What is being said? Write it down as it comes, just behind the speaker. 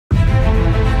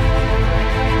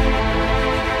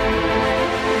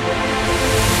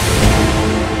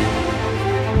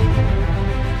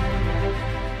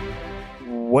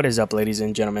What is up, ladies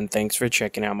and gentlemen? Thanks for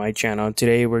checking out my channel.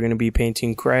 Today we're going to be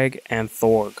painting Kirag and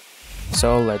Thorg.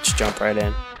 So let's jump right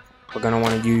in. We're going to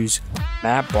want to use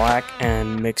matte black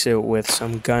and mix it with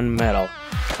some gun metal.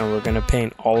 And we're going to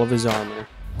paint all of his armor.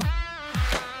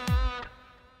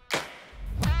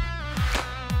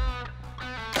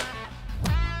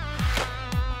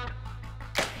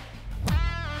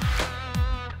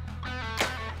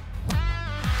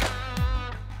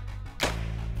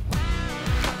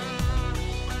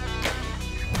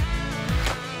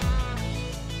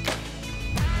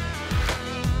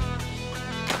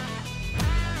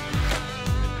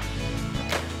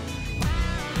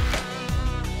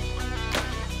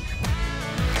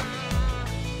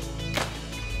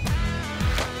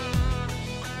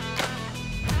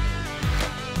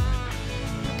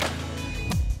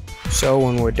 So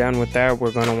when we're done with that,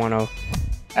 we're going to want to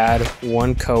add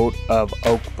one coat of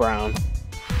oak brown.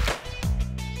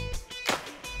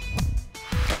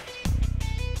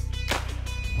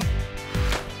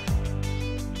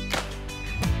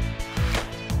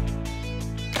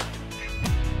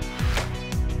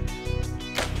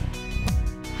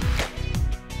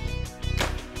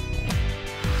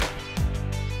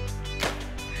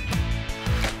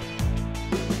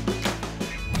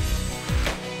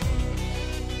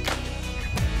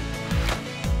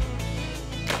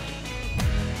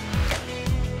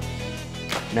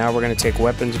 Now we're going to take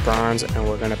weapons bronze and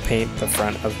we're going to paint the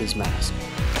front of his mask.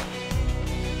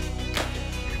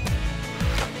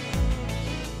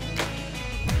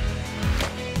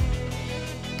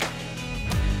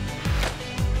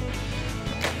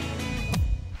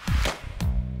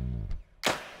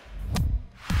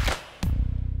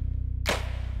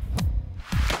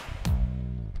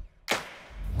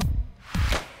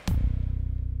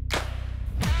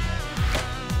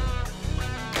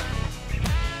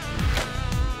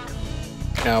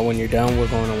 Now when you're done, we're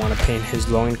going to want to paint his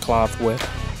loincloth with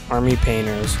Army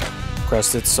Painter's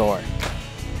Crested Sword.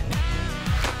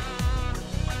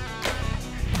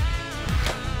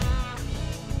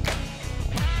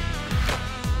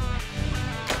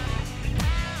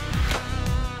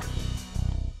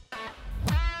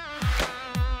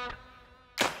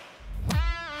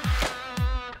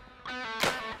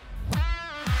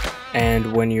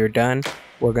 And when you're done,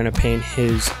 we're going to paint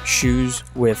his shoes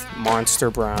with Monster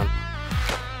Brown.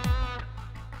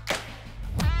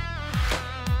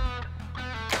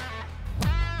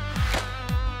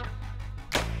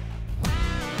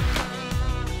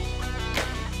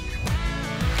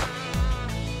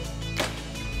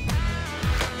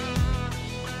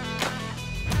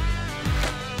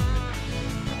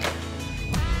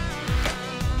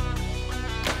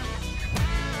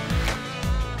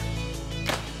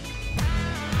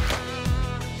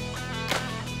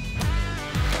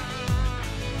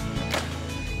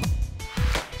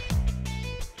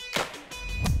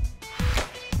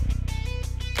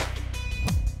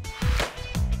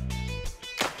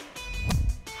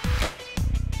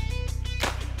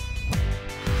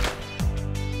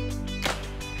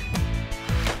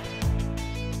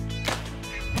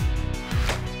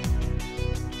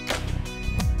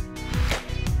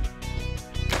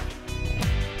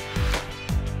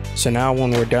 So now when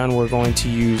we're done, we're going to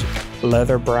use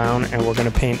leather brown and we're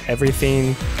going to paint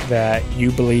everything that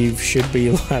you believe should be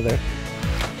leather.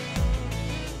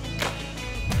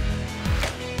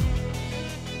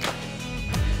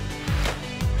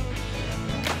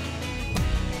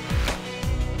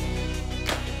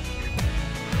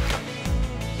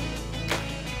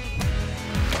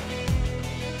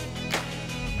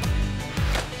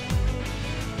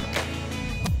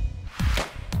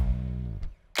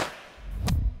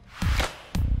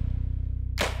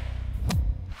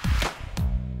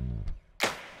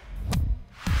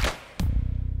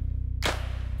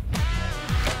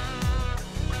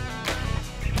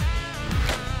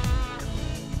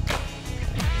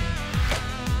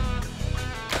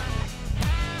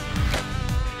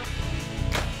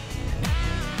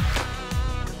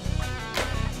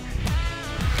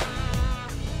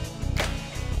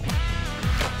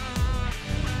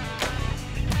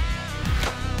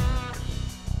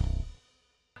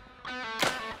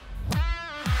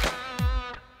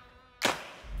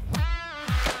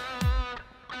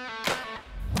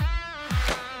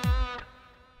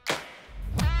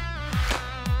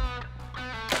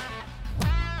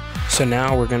 So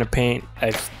now we're going to paint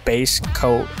a base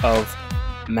coat of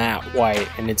matte white,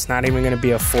 and it's not even going to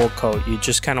be a full coat. You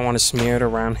just kind of want to smear it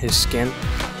around his skin,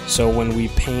 so when we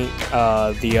paint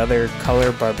the other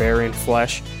color, Barbarian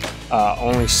Flesh,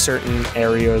 only certain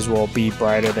areas will be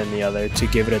brighter than the other to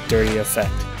give it a dirty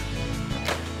effect.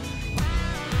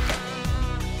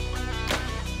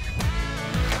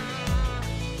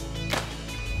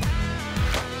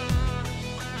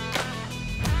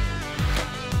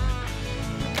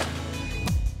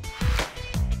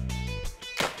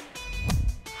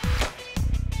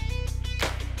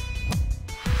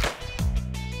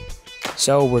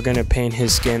 So we're going to paint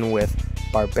his skin with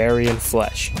barbarian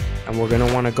flesh, and we're going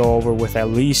to want to go over with at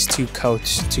least 2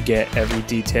 coats to get every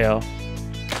detail.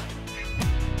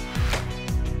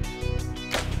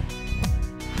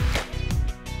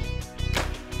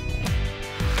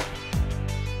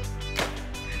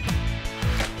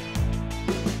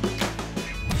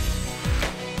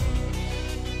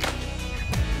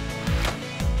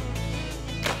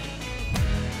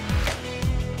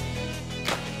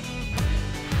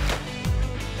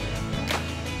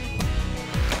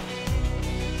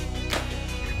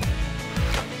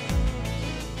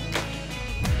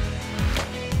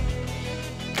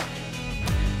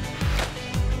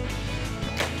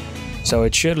 So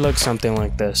it should look something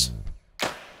like this.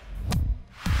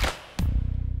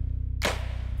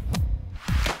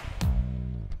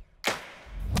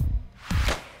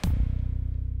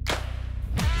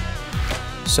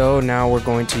 So now we're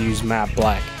going to use matte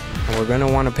black, and we're going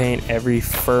to want to paint every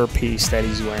fur piece that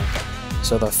he's wearing.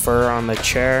 So the fur on the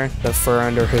chair, the fur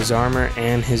under his armor,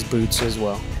 and his boots as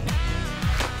well.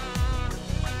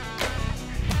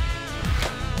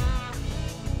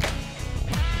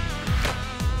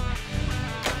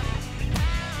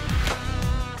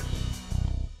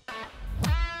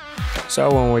 So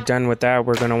when we're done with that,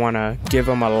 we're going to want to give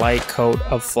him a light coat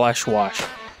of flesh wash.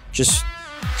 Just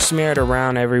smear it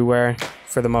around everywhere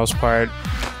for the most part,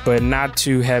 but not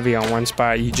too heavy on one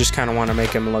spot. You just kind of want to make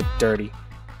him look dirty.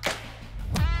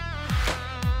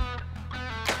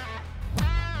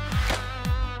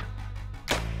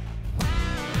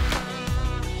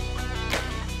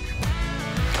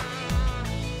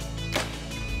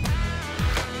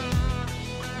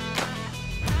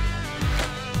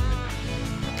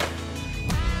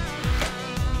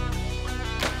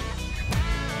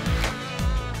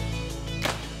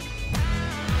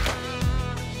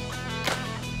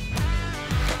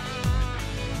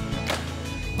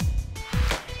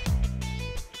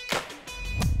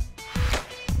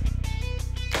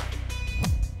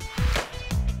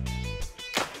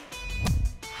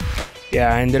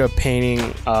 Yeah, I ended up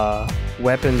painting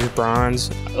weapons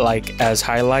bronze like as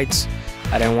highlights.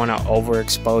 I didn't want to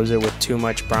overexpose it with too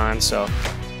much bronze, so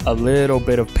a little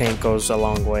bit of paint goes a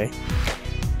long way.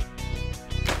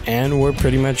 And we're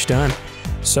pretty much done.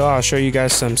 So I'll show you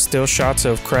guys some still shots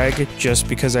of Kirag just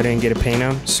because I didn't get to paint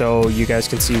him, so you guys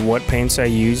can see what paints I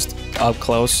used up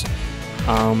close.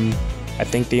 I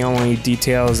think the only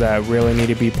details that really need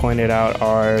to be pointed out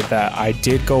are that I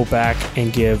did go back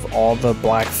and give all the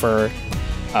black fur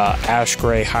ash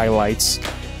gray highlights,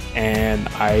 and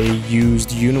I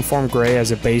used uniform gray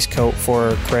as a base coat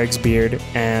for Kirag's beard,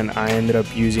 and I ended up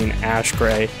using ash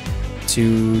gray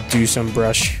to do some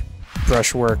brush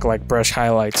work, like brush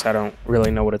highlights. I don't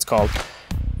really know what it's called.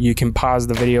 You can pause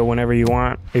the video whenever you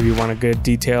want if you want a good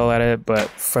detail at it, but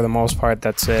for the most part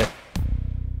that's it.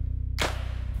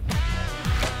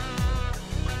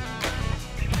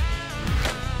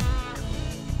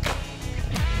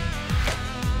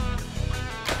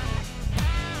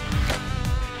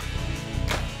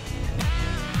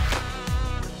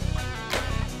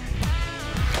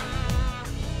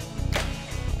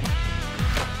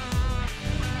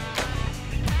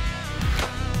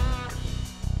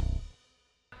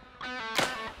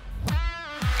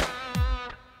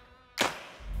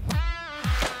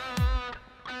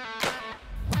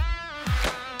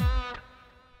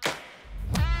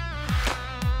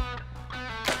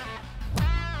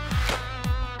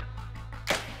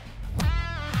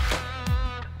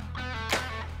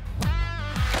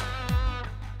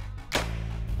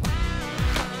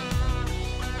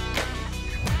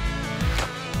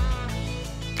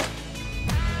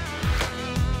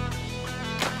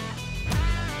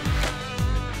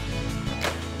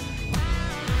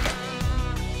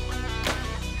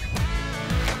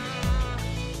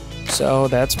 So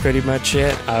that's pretty much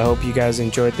it. I hope you guys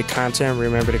enjoyed the content.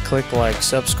 Remember to click like,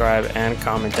 subscribe, and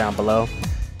comment down below.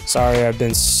 Sorry, I've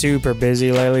been super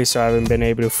busy lately, so I haven't been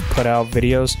able to put out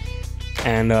videos.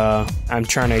 And I'm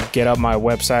trying to get up my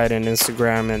website and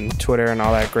Instagram and Twitter and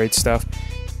all that great stuff.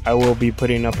 I will be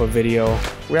putting up a video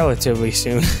relatively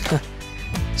soon.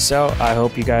 So I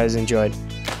hope you guys enjoyed.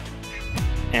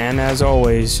 And as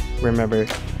always, remember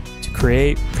to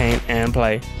create, paint, and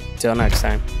play. Till next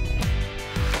time.